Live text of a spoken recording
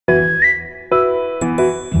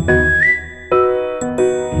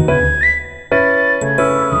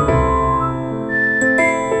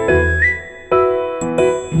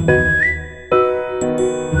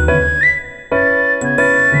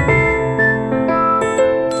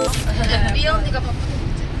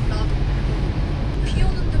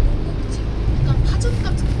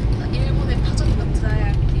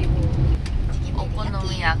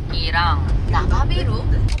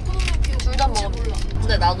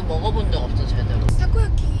나도 먹어본 적 없어 제대로.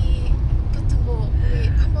 타코야키 같은 거 우리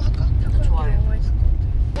한번 할까? 타코야키 좋아요. 너무 맛있을 것 같아.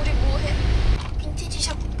 우리 뭐 해? 빈티지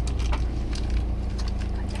샵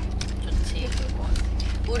가자. 좋지. 예쁠 것 같아.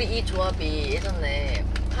 우리 이 조합이 예전에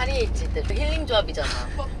파리에 있을 때 힐링 조합이잖아.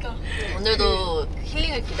 맞다. 오늘도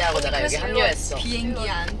힐링을 기대하고 내가 여기 합류했어. 비행기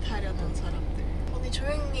안 타려던 사람들. 언니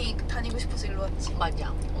조용히 다니고 싶어서 일로 왔지.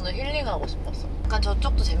 맞아. 오늘 힐링하고 싶었어. 약간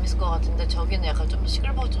저쪽도 재밌을 것 같은데 저기는 약간 좀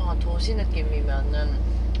시끌벅적한 도시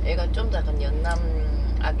느낌이면은 얘가 좀 더 약간 연남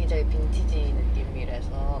아기자기 빈티지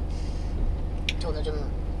느낌이라서 저는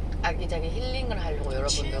좀 아기자기 힐링을 하려고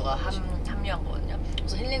여러분들과 합류한 거거든요.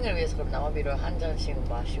 그래서 힐링을 위해서 그럼 남아비루 한 잔씩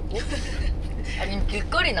마시고 아니면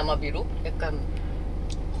길거리 남아비루? 약간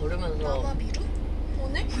걸으면서 남아비루?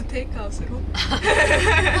 오늘? 테이크아웃으로?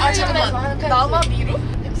 아 잠깐만. 남아비루?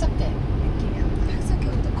 팩사케 느낌이야.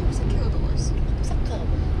 팩사케보다 컵사케가 더 맛있어. 팩사케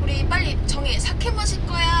우리 빨리 정해. 사케 마실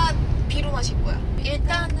거야? 비루 마실 거야?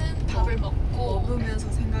 일단은 밥을 먹고 먹으면서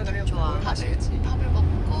생각을 해보고 좋아. 밥을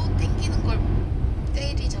먹고 땡기는 걸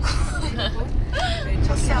때리자.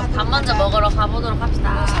 밥 먼저 먹으러 가보도록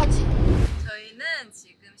합시다. 뭐 사지? 저희는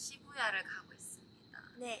지금 시부야를 가고 있습니다.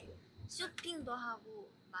 네, 쇼핑도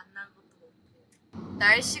하고 만난 것도 먹고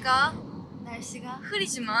날씨가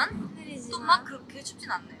흐리지만 또 막 그렇게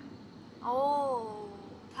춥진 않네요. 오,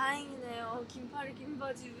 다행이네요. 긴팔에 긴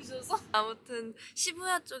바지 입으셔서. 아무튼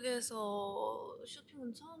시부야 쪽에서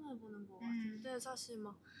쇼핑은 처음 해보는 것 같은데 사실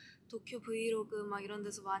막 도쿄 브이로그 막 이런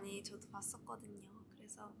데서 많이 저도 봤었거든요.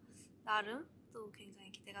 그래서 나름 또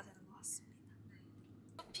굉장히 기대가 되는 것 같습니다.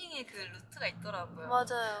 쇼핑의 그 루트가 있더라고요.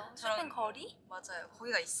 맞아요. 저랑- 쇼핑 거리? 맞아요.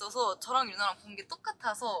 거기가 있어서 저랑 유나랑 본 게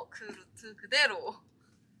똑같아서 그 루트 그대로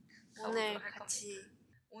오늘 가보도록 할 같이.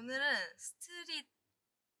 오늘은 스트릿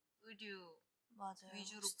의류 맞아요.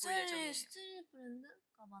 위주로 볼 예정이에요. 스트릿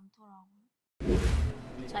브랜드가 많더라고요.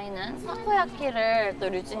 저희는 타코야키를 또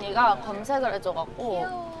류진이가 검색을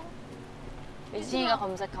해줘갖고 류진이가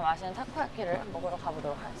검색한 맛있는 타코야키를 먹으러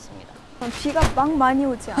가보도록 하겠습니다. 비가 막 많이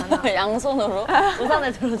오지 않아. 양손으로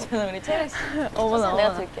우산을 들어주는 우리 채렉 씨. 어머나, 내가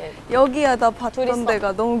어머나. 들게. 여기야 나 둘이 봤던 있어?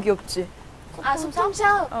 데가 너무 귀엽지? 아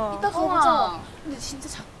숨참샤. 어. 이따 가보자. 근데 진짜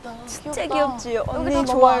작다. 진짜 귀엽지? 여기 언니 다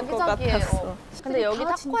좋아할 너무 것 아기자기해. 같았어. 근데 여기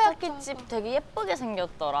다 진짜 타코야키 작아. 집 되게 예쁘게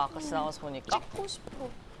생겼더라. 아까 지나가서 보니까. 찍고 싶어.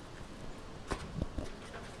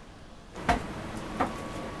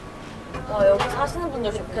 와 여기 사시는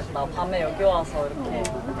분들 좋겠다. 밤에 여기 와서 이렇게.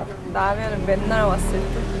 나면은 맨날 왔을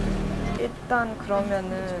때. 일단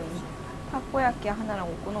그러면은 타코야끼 하나랑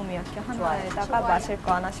오코노미야끼 하나에다가 좋아요. 마실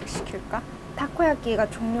거 하나씩 시킬까? 타코야끼가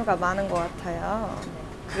종류가 많은 것 같아요.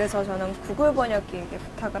 그래서 저는 구글 번역기에게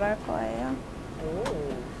부탁을 할 거예요. 오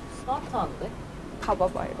스마트한데?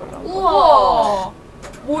 봐봐봐 이거랑. 우와.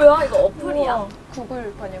 뭐야 이거 어플이야?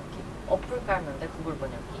 구글 번역기. 어플 깔면 돼 구글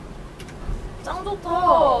번역기. 짱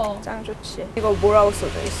좋다. 짱 좋지. 이거 뭐라고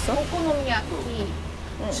써져 있어? 오코노미야키.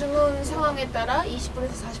 주문 상황에 따라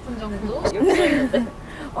 20분에서 40분 정도. 이렇게 써있는데?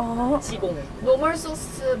 지공. 노멀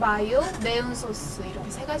소스, 마요, 매운 소스 이렇게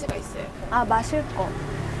세 가지가 있어요. 아 마실 거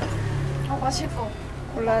마실 거.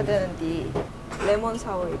 골라야 되는데 레몬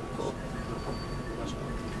사워 있고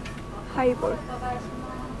하이볼.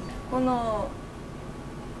 この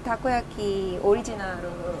타코야키 오리지널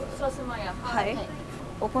はい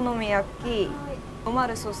お好み焼きノーマ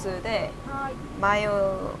ルソースでマ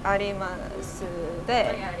ヨあります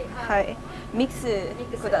ではいミック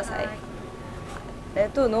スください。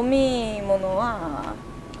飲み物は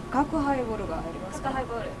角ハイボールがありますか？は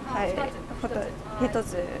い一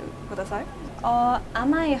つください。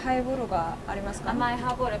甘いハイボールがありますか？甘い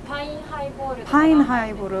ハイボール、パインハイボール。パインハ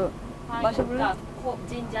イボール。マシュブル。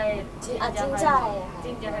ジンジャーエール。ジン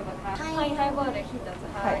ジャーハイボール。パインハイボール一つ。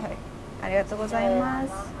はいはい。ありがとうございます。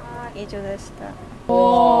以上でした。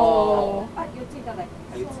 오. あ、4ついただい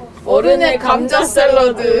て。 어른의 감자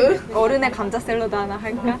샐러드. 어른의 감자 샐러드 하나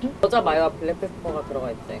할까? 여자 마요와 블랙페퍼가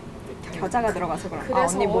들어가 있대. 겨자가 들어가서 그럼. 아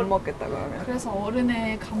그래서 언니 못 먹겠다 그러면. 그래서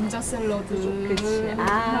어른의 감자 샐러드. 그치.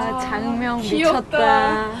 아 장면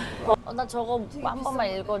귀엽다. 미쳤다. 나 저거 한 번만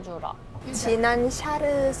읽어주라. 진한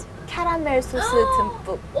캐러멜 소스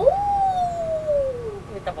듬뿍. 오.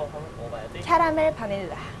 이따 먹어봐야지. 캐러멜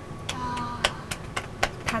바닐라.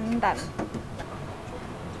 단단.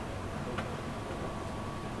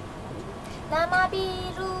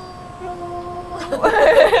 나마비루.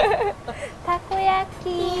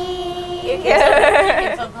 타코야키.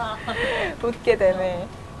 괜찮아. 웃게 되네.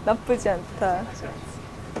 나쁘지 않다. 진저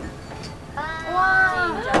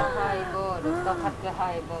하이볼, 또 카트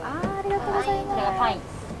하이볼. 아, 아리가또 고자이마스. 제가 파인.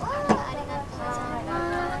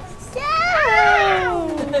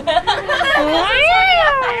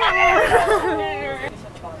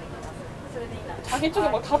 이쪽에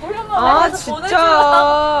막 다 돌렸나 아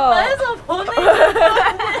진짜. 해서 보내.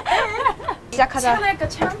 시작하자. 할까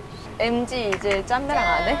참? MG 이제 짬매랑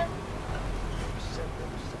안 해?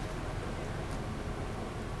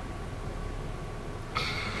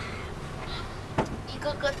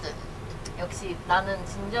 이거거든. 역시 나는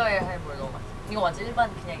진저의 하이볼 너무 맛있어. 이거 완전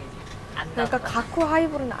일반 그냥이지. 안 달아. 그러니까 가쿠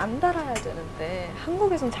하이볼은 안 달아야 되는데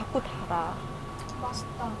한국에선 자꾸 달아.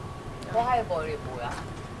 맛있다. 뭐 하이볼이 뭐야?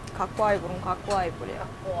 가쿠 하이볼은 가쿠 하이볼이야.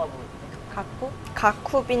 뭐가 뭐? 가쿠?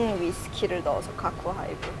 가쿠빈 위스키를 넣어서 가쿠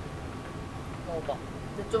하이볼. 먹어봐.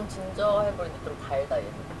 근데 좀 진저 하이볼인데 좀 달다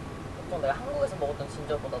얘는. 보통 내가 한국에서 먹었던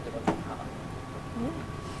진저보다도 이건 좀 달아.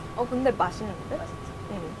 근데 맛있는데? 맛있지?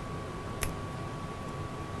 응.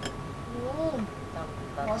 오,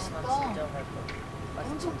 난 맛있다. 진저 하이볼.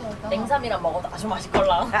 엄청 달다. 냉삼이랑 먹어도 아주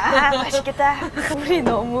맛있걸라. 아 맛있겠다. 우리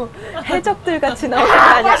너무 해적들 같이 나오는 거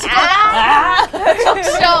아니야?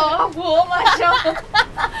 적셔, 부어 마셔.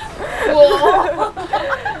 부어.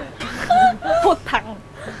 포탕.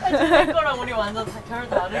 내 거랑 우리 완전 다 결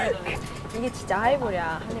다르게 들려. 이게 진짜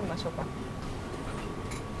하이볼이야. 한 입 마셔봐.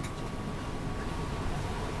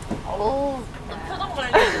 오, 표정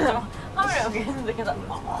관리죠. 하루 여기 있는데 계속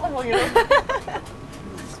막 이러고.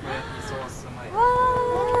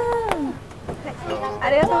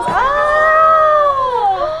 아리가또.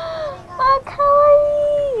 아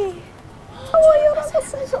카와이. 카와이라고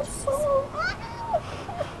쓰셨어.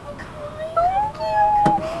 너무 귀여워.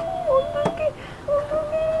 어떡해.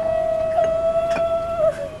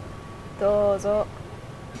 도저.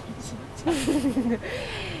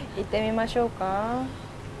 이때 미마쇼우까.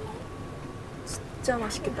 진짜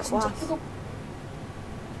맛있겠다. 진짜 와. 뜨겁.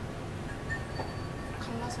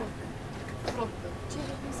 갈라서 부럽다.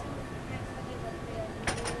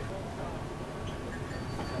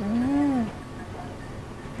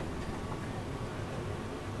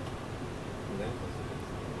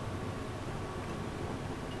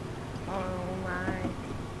 마이.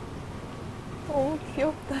 너무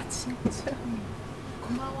귀엽다 진짜.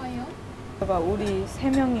 고마워요. 봐봐 우리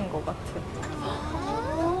 3명인 것 같아.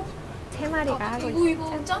 세 마리가 하고 있어.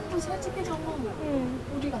 이거 짠거 사진이잖아.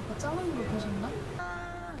 우리가 아까 짜는 거 보셨나?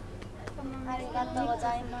 아리가또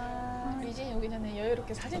고자이마스. 이제 여기 전에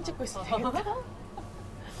여유롭게 사진 찍고 있어. 되겠다.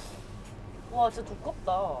 와, 진짜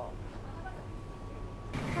두껍다.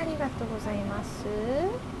 아리가또 고자이마스.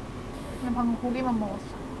 그냥 방금 고기만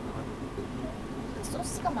먹었어.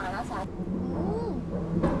 소스가 많아서 안.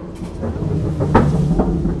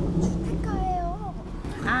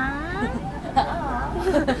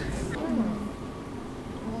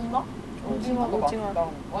 오징어도 오징어. 맛있다.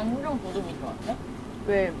 완전 고급이 좋았네.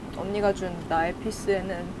 왜 언니가 준 나의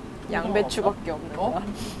피스에는 양배추밖에 없는 어? 거야?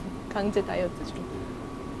 강제 다이어트 중.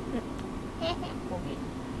 고기.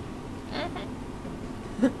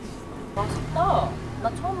 맛있다.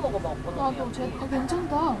 나 처음 먹어봐. 나도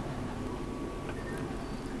괜찮다.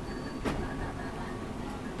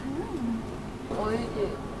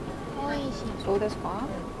 어이지. 소데스까?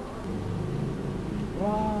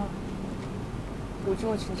 와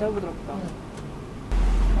오징어 진짜 부드럽다.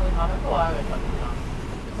 거기 다음에 또 와야겠다, 진짜.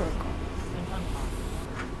 그럴까? 괜찮다.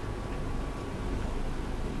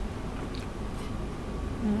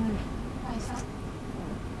 맛있어.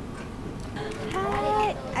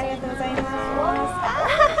 하이 아리가또 고자이마스.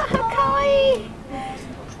 카와이.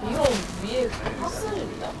 이거 위에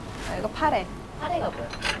파슬리야? 아, 이거 파래. 파래가 뭐야?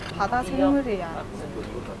 바다 생물이야.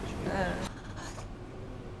 응.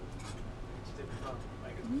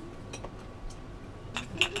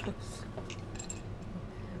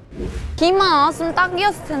 비만 안 왔으면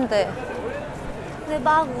딱이었을 텐데. 근데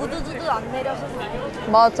막 우두두두 안 내려서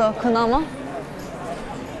맞아, 그나마.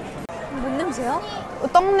 뭔 냄새야?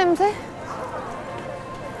 떡 냄새?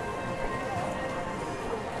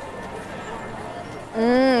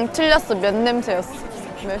 틀렸어. 면 냄새였어.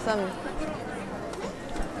 멸삼.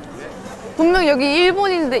 분명 여기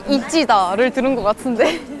일본인데 이찌다를 들은 것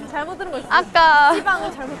같은데. 잘못 들은 거 있어. 아까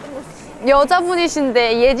지방을 잘못 들은 거 있어.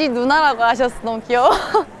 여자분이신데 예지 누나라고 하셨어. 너무 귀여워.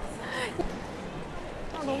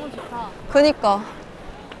 너무 좋다. 그니까.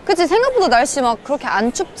 그치, 생각보다 날씨 막 그렇게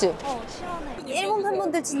안 춥지? 시원해. 일본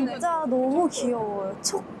팬분들 진짜 너무 귀여워요.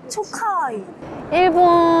 초카와이.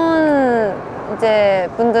 일본 이제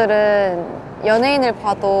분들은 연예인을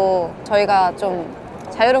봐도 저희가 좀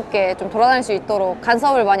자유롭게 좀 돌아다닐 수 있도록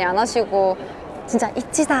간섭을 많이 안 하시고 진짜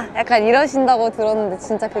이치다 약간 이러신다고 들었는데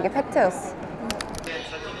진짜 그게 팩트였어.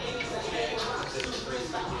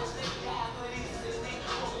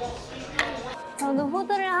 저는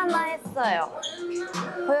후드를 하나 했어요.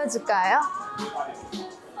 보여줄까요?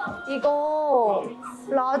 이거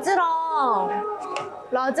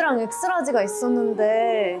라지랑 엑스라지가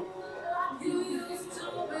있었는데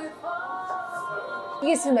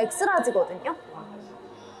이게 지금 엑스라지거든요?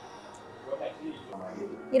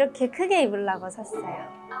 이렇게 크게 입으려고 샀어요.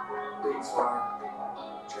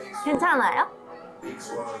 괜찮아요?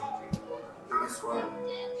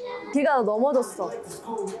 길가 넘어졌어.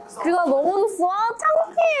 길가 넘어졌어. 아,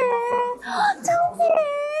 창피해.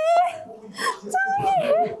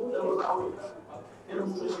 창피해.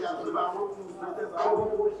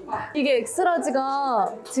 이게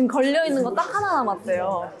엑스라지가 지금 걸려있는 거 딱 하나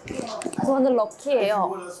남았대요. 그래서 완전 럭키예요.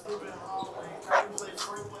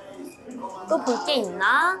 또 볼 게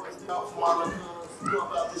있나?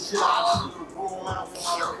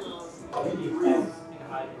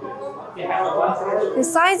 이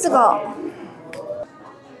사이즈가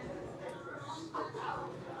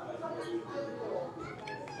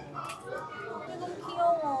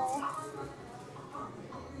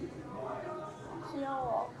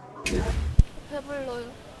배불러요.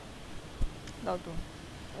 나도.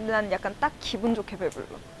 근데 난 약간 딱 기분 좋게 배불러.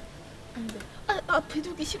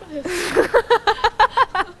 배두기 싫어요.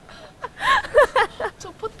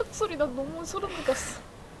 저 퍼뜩 소리 나 너무 소름 돋았어.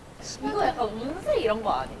 이거 약간 운세 이런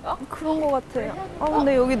거 아닌가? 그런 거 같아. 아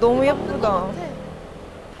근데 여기 너무 예쁘다.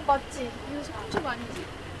 맞지? 이거 소품샵 아니지?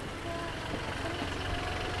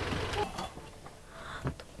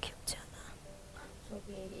 너무 귀엽지 않아?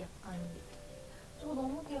 저기 약간 저거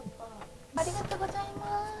너무 귀엽다. 아리가또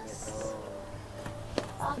고자이마스.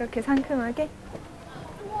 이렇게 상큼하게?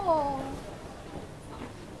 우와.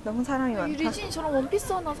 너무 사랑이 많다. 유리진이 저런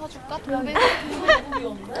원피스 하나 사줄까? 동백.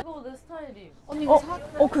 이거 내 스타일이. 언니 이거 사.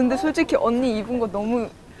 근데 솔직히 언니 입은 거 너무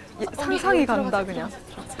상상이 간다 그냥.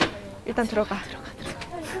 일단 들어가.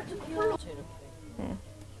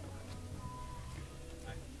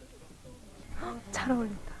 잘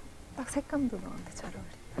어울린다. 딱 색감도 너한테 잘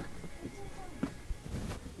어울린다.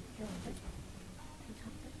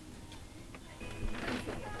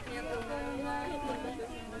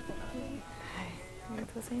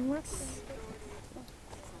 고생하셨습니다.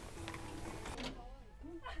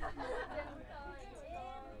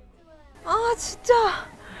 아 진짜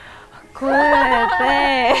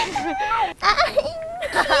고래대.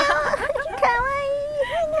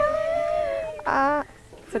 아,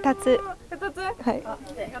 2つ。はい。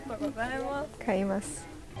買います。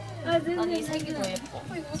 아니 이 색이 더 예뻐.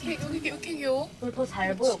 이거 이렇게 귀여워? 더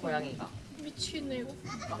잘 보여 고양이가. 미치겠네 이거.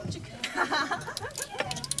 깜찍해.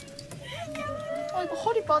 아 이거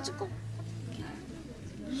허리 빠질 거.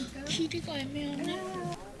 길이가 애매하네.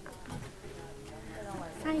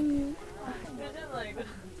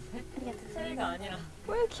 색이가 아니라.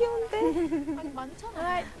 왜 귀여운데? 아니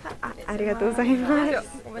많잖아.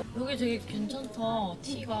 아리가또우자이마스. 여기 되게 괜찮다.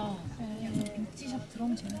 티가. 빈티샵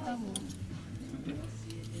들어오면 재밌다고.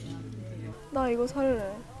 나 이거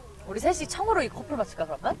살래. 우리 셋이 청으로 이 커플 맞출까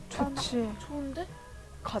그러면? 좋지. 좋은데?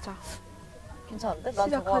 가자. 괜찮은데? 난 저거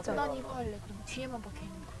시작하자. 하자. 난 이거 할래. 그럼 뒤에만 박혀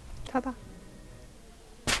있는 거. 닫아.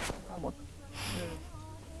 아, 뭐.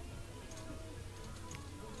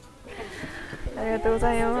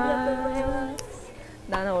 아리가또우자이마스.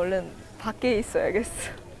 나는 얼른 밖에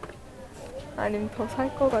있어야겠어. 아니면 더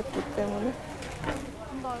살 것 같기 때문에.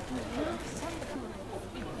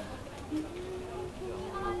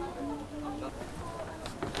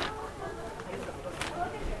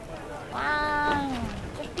 와,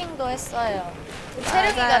 쇼핑도 했어요.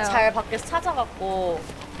 체력이가 잘 밖에서 찾아갖고.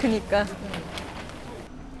 그니까.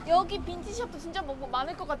 여기 빈티샵도 진짜 뭐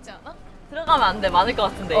많을 것 같지 않아? 들어가면 안 돼. 많을 것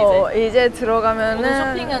같은데 이제. 이제 들어가면은 오늘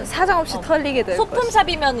쇼핑은 사정없이 털리게 될 거야.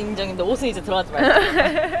 소품샵이면 인정인데 옷은 이제 들어가지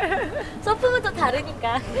말자. 소품은 또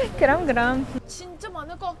다르니까. 그럼. 진짜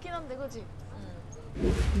많을 것 같긴 한데 그지?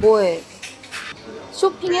 뭐해?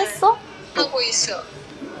 쇼핑했어? 하고 있어.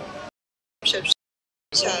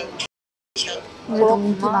 너무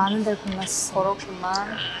인기 많은 데를 골랐어.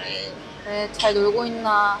 그렇구만. 그래, 잘 놀고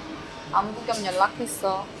있나? 안부 겸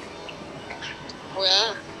연락했어. 뭐야?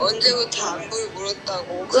 언제부터 안부를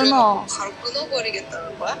물었다고? 끊어. 그래갖고 바로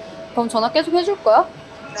끊어버리겠다는 거야? 그럼 전화 계속 해줄 거야?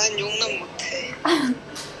 난 용납 못해.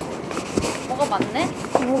 뭐가 많네?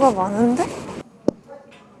 뭐가 많은데?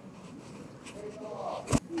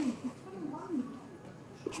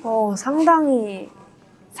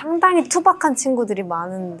 상당히 투박한 친구들이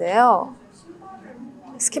많은데요.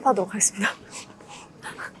 스킵하도록 하겠습니다.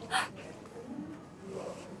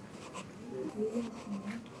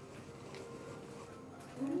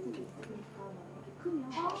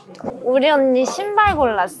 우리 언니 신발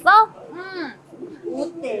골랐어?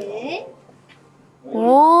 어때?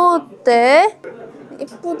 어때?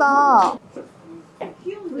 이쁘다.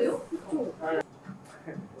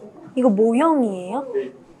 이거 모형이에요?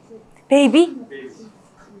 베이비?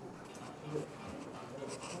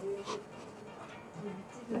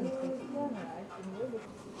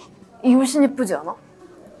 이 훨씬 예쁘지 않아?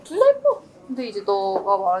 둘 다 예뻐. 근데 이제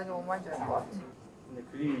너가 말하는 게 뭔 말인지 알 것 같아. 근데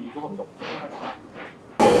그림이 이거밖에 없어.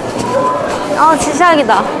 아,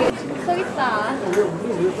 지시하기다. 저기 있다.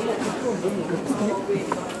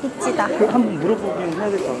 이치다. 한번 물어보긴 해야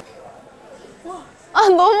될 것 같아. 아,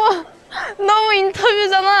 너무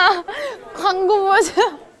인터뷰잖아. 광고 보여줘.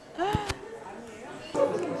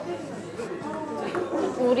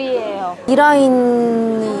 우리예요. 이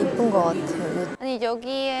라인이 이쁜 것 같아요. 아니,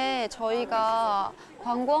 여기에 저희가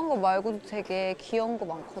광고한 거 말고도 되게 귀여운 거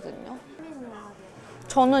많거든요.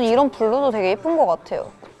 저는 이런 블루도 되게 예쁜 것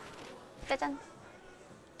같아요. 짜잔.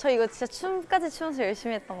 저 이거 진짜 춤까지 추면서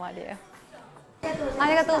열심히 했단 말이에요.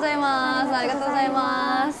 아리가또 고자이마스. 아리가또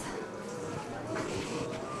고자이마스.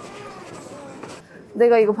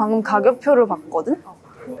 내가 이거 방금 가격표를 봤거든?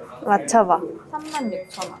 맞춰봐.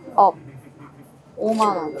 36,000원, 업.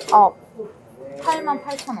 5만원, 업.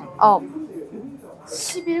 88,000원, 업.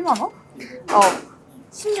 11만원, 업.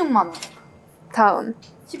 16만원, 다음.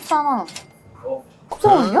 14만원.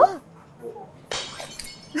 14원이야?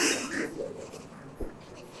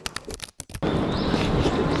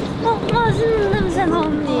 맛있는 냄새 나,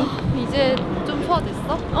 언니. 이제 좀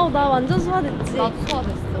소화됐어? 나 완전 소화됐지. 나도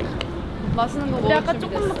소화됐어. 맛있는 거 우리 먹을 아까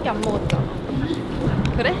준비됐어. 조금밖에 안 먹었잖아.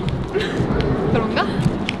 그래? 그런가?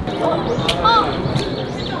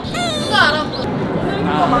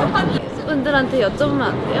 분들한테 여쭤보면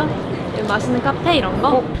안 돼요? 여기 맛있는 카페 이런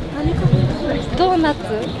거? 아니, 도넛.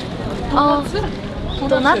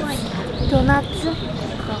 도넛?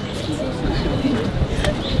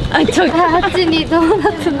 아니, 저기. あっちにドー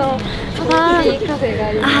ナツのいいカフェが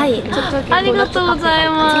あります。はい。ありがとうござい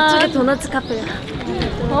ます。 저쪽에 도넛 카페가.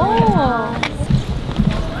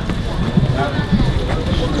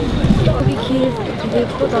 여기 길 되게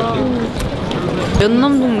예쁘다.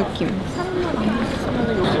 연남동 느낌.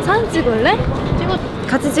 사진 찍을래?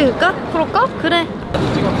 같이 찍을까? 그럴까? 그래.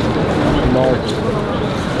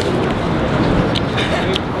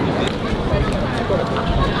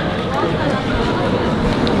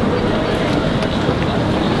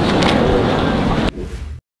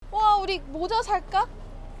 와, 우리 모자 살까?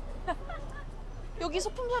 여기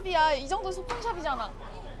소품샵이야. 이 정도 소품샵이잖아.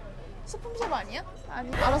 소품샵 아니야?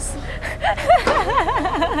 아니, 알았어.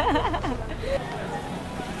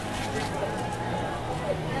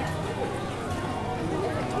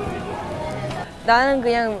 나는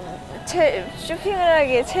그냥 쇼핑을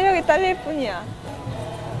하기에 체력이 딸릴 뿐이야. 야,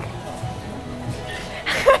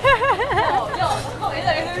 잠깐만.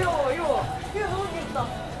 얘들아, 이거 너무 귀엽다.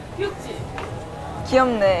 귀엽지?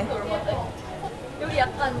 귀엽네. 여기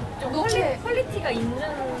약간 좀 퀄리티가 있는.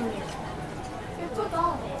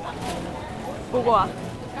 예쁘다. 보고 와.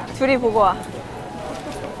 둘이 보고 와.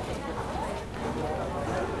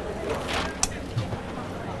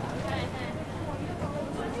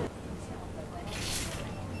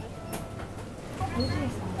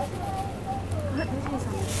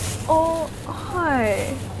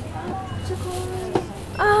 하이.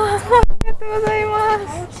 아,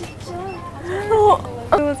 감사합니다. 진짜?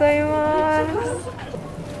 감사합니다.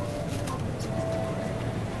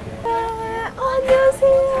 안녕하세요.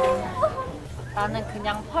 나는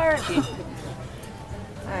그냥 펄 밀크.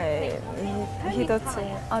 히도츠.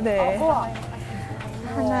 아, 네.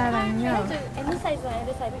 하나랑요. M 사이즈와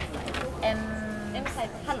L 사이즈. M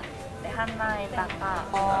사이즈 하나. 네, 하나에다가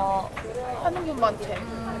하는 게 많대.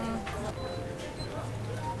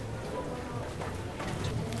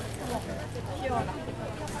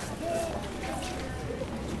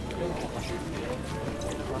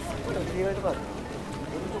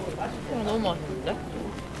 너무 맛있는데?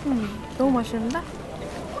 너무 맛있는데?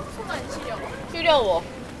 손안 시려. 시려워.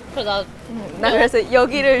 그래서 나 그래서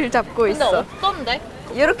여기를 잡고 근데 있어. 없던데?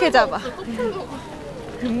 이렇게 잡아.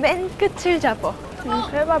 맨 끝을 잡아.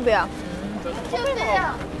 회밥이야.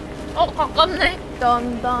 가깝네.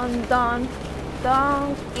 던던던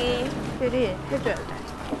던끼들이 해줘야 돼.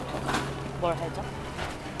 뭘 해줘?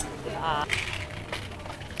 아,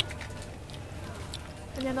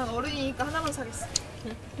 아니야, 난 어른이니까 하나만 사겠어.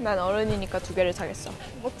 난 어른이니까 두 개를 사겠어.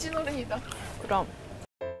 멋진 어른이다. 그럼.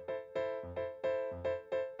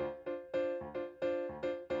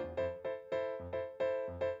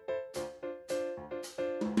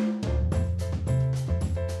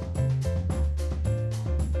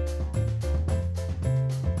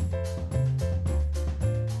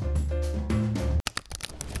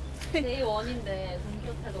 데이 원인데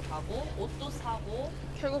돈키호테도 가고 옷도 사고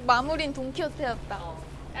결국 마무리는 돈키호테였다.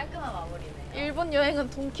 깔끔한 마무리네. 일본 여행은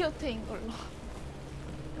돈키호테인 걸로.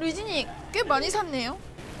 루이진이 꽤 많이 샀네요.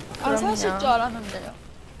 그럼요. 사실 줄 알았는데요.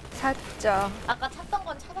 샀죠. 아까 찾던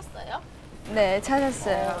건 찾았어요? 네,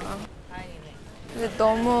 찾았어요. 다행이네. 근데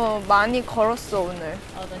너무 많이 걸었어 오늘.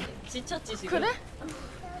 난 지쳤지 지금. 그래?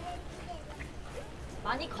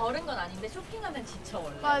 많이 걸은 건 아닌데 쇼핑하면 지쳐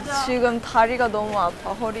원래. 맞아. 지금 다리가 너무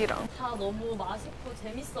아파, 허리랑. 다 너무 맛있고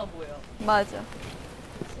재밌어 보여. 맞아.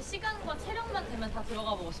 시간과 체력만 되면 다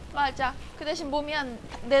들어가 보고 싶어. 맞아. 그 대신 몸이 한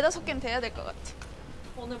 4-5개는 돼야 될 것 같아.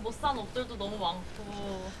 오늘 못 산 옷들도 너무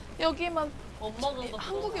많고 여기만 못 먹은 것도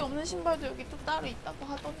한국에 너무 없는 신발도 여기 또 따로 있다고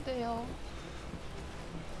하던데요.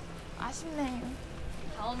 아쉽네요.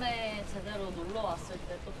 다음에 제대로 놀러 왔을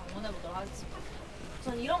때 또 방문해 보도록 하겠습니다.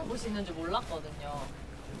 전 이런 곳이 있는 줄 몰랐거든요.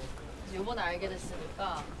 그래서 이번에 알게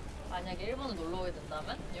됐으니까 만약에 일본에 놀러 오게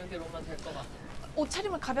된다면 여기로 오면 될 것 같아요.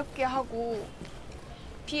 옷차림을 가볍게 하고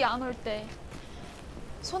비 안 올 때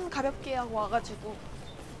손 가볍게 하고 와가지고.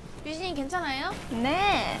 유진이 괜찮아요?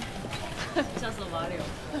 네. 미쳐서 말이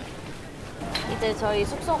없어. 이제 저희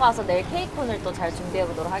숙소 가서 내일 케이콘을 또 잘 준비해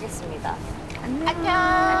보도록 하겠습니다.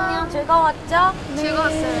 안녕. 즐거웠죠?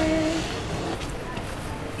 즐거웠어요.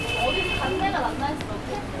 어디서 간내가 났나 했어.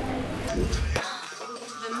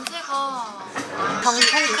 냄새가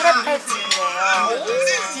정통 크레페 집이에요.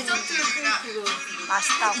 디저트 케이크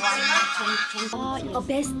맛있다고 하는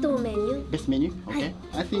Best menu. Best menu? Okay.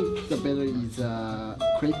 I think the better is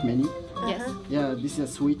crepe menu. Yes. Yeah, this is a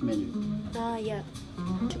sweet menu. Yeah.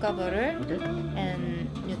 추가 버를 Okay. and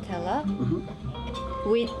Nutella Mhm.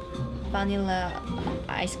 with vanilla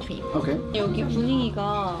ice cream. Okay. 여기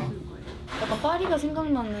분위기가 약간 파리가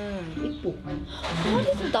생각나는 이뻐.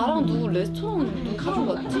 파리도 나랑 누구 레스토랑 누구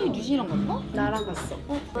갔지? 유진이랑 갔나? 나랑 갔어.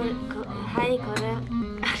 하이 거래.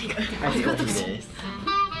 아리가또 제발.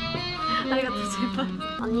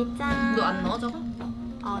 언니 짠. 너 안 넣어 저거?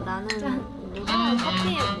 나는 무조건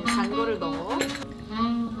커피에 단 거를 넣어.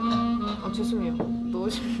 죄송해요.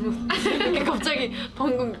 넣으시면 이렇게 갑자기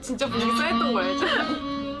방금 진짜 분위기 쌓였던 거 알죠?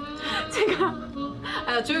 제가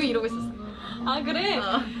조용히 이러고 있었어. 아 그래?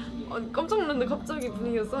 깜짝 놀랐는데 갑자기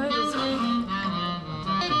분위기가 쌓여져서.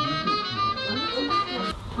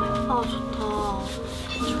 좋다.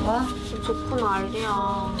 좋아? 좋구나 알리야.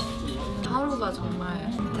 하루가 정말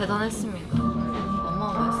대단했습니다.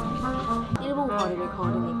 어마어마했습니다. 일본 거리를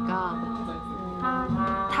걸으니까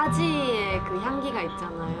타지의 그 향기가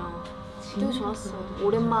있잖아요. 되게 좋았어.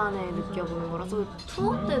 오랜만에 느껴보는 거라서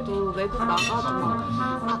투어 때도 외국 나가도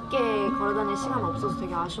막 밖에 걸어다닐 시간 없어서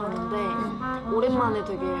되게 아쉬웠는데 오랜만에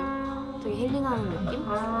되게 힐링하는 느낌?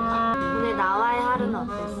 오늘 나와의 하루는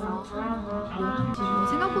어땠어?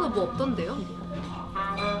 생각보다 뭐 없던데요?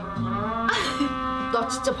 나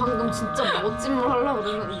진짜 방금 진짜 멋진 말 하려고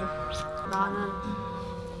그랬는데. 나는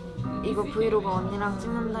이거 브이로그 언니랑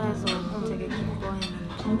찍는다 해서 되게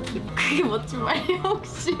기뻐했는데 그게 멋진 말이야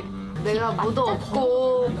혹시? 내가 뭐도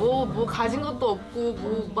없고 뭐 가진 것도 없고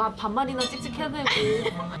뭐 반말이나 찍찍 해야 되고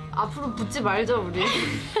앞으로 붙지 말자 우리.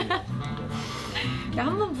 야,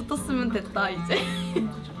 한 번 붙었으면 됐다 이제.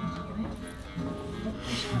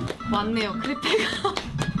 맞네요 크레페가.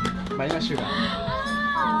 많이 마시고.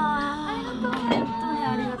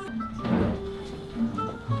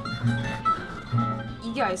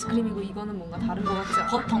 이게 아이스크림이고 이거는 뭔가 다른 거 같지 않아?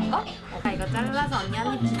 버터인가? 이거 잘라서 언니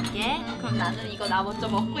한 입 줄게. 그럼 나는 이거 나 먼저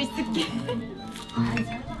먹고 있을게.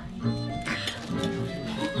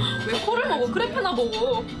 왜 코를 먹어? 크레페나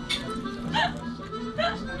먹어.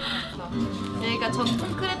 여기가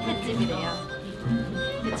전통 크레페 집이래요.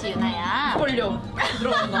 그치 유나야? 걸려.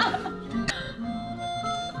 들어간다.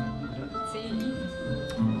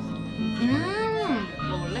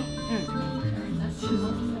 먹을래?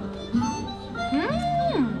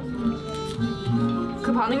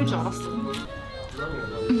 그 반응일 줄 알았어.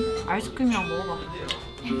 아이스크림이랑 먹어봐.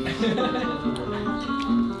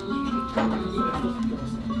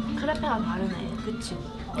 크레페가 다르네. 그치?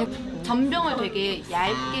 전병을 되게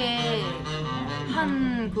얇게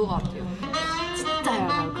한 그거 같아요. 진짜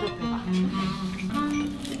얇아요 크레페가.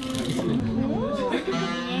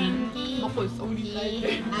 비행기 먹고 있어.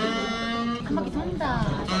 한 바퀴 돈다.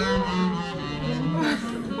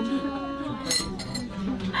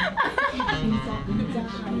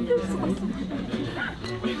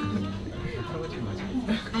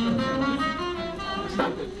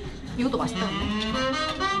 이것도 맛있다.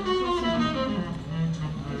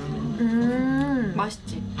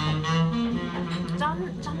 맛있지?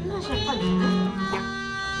 짠맛이 약간 있네?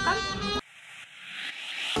 약간?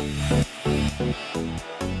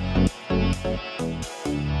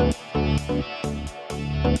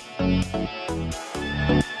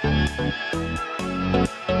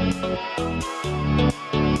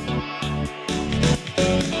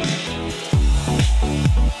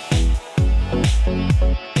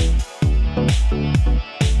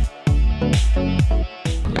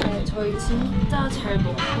 저희 짐 잘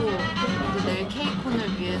먹고 이제 내일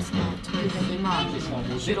케이콘을 위해서 저희는 이만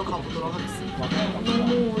쉬러 가보도록 하겠습니다.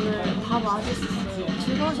 너무 오늘 다 맛있었어요.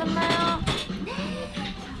 즐거우셨나요? 네!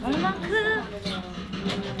 얼만큼?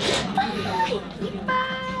 이빠이!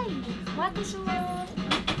 이빠이! 私も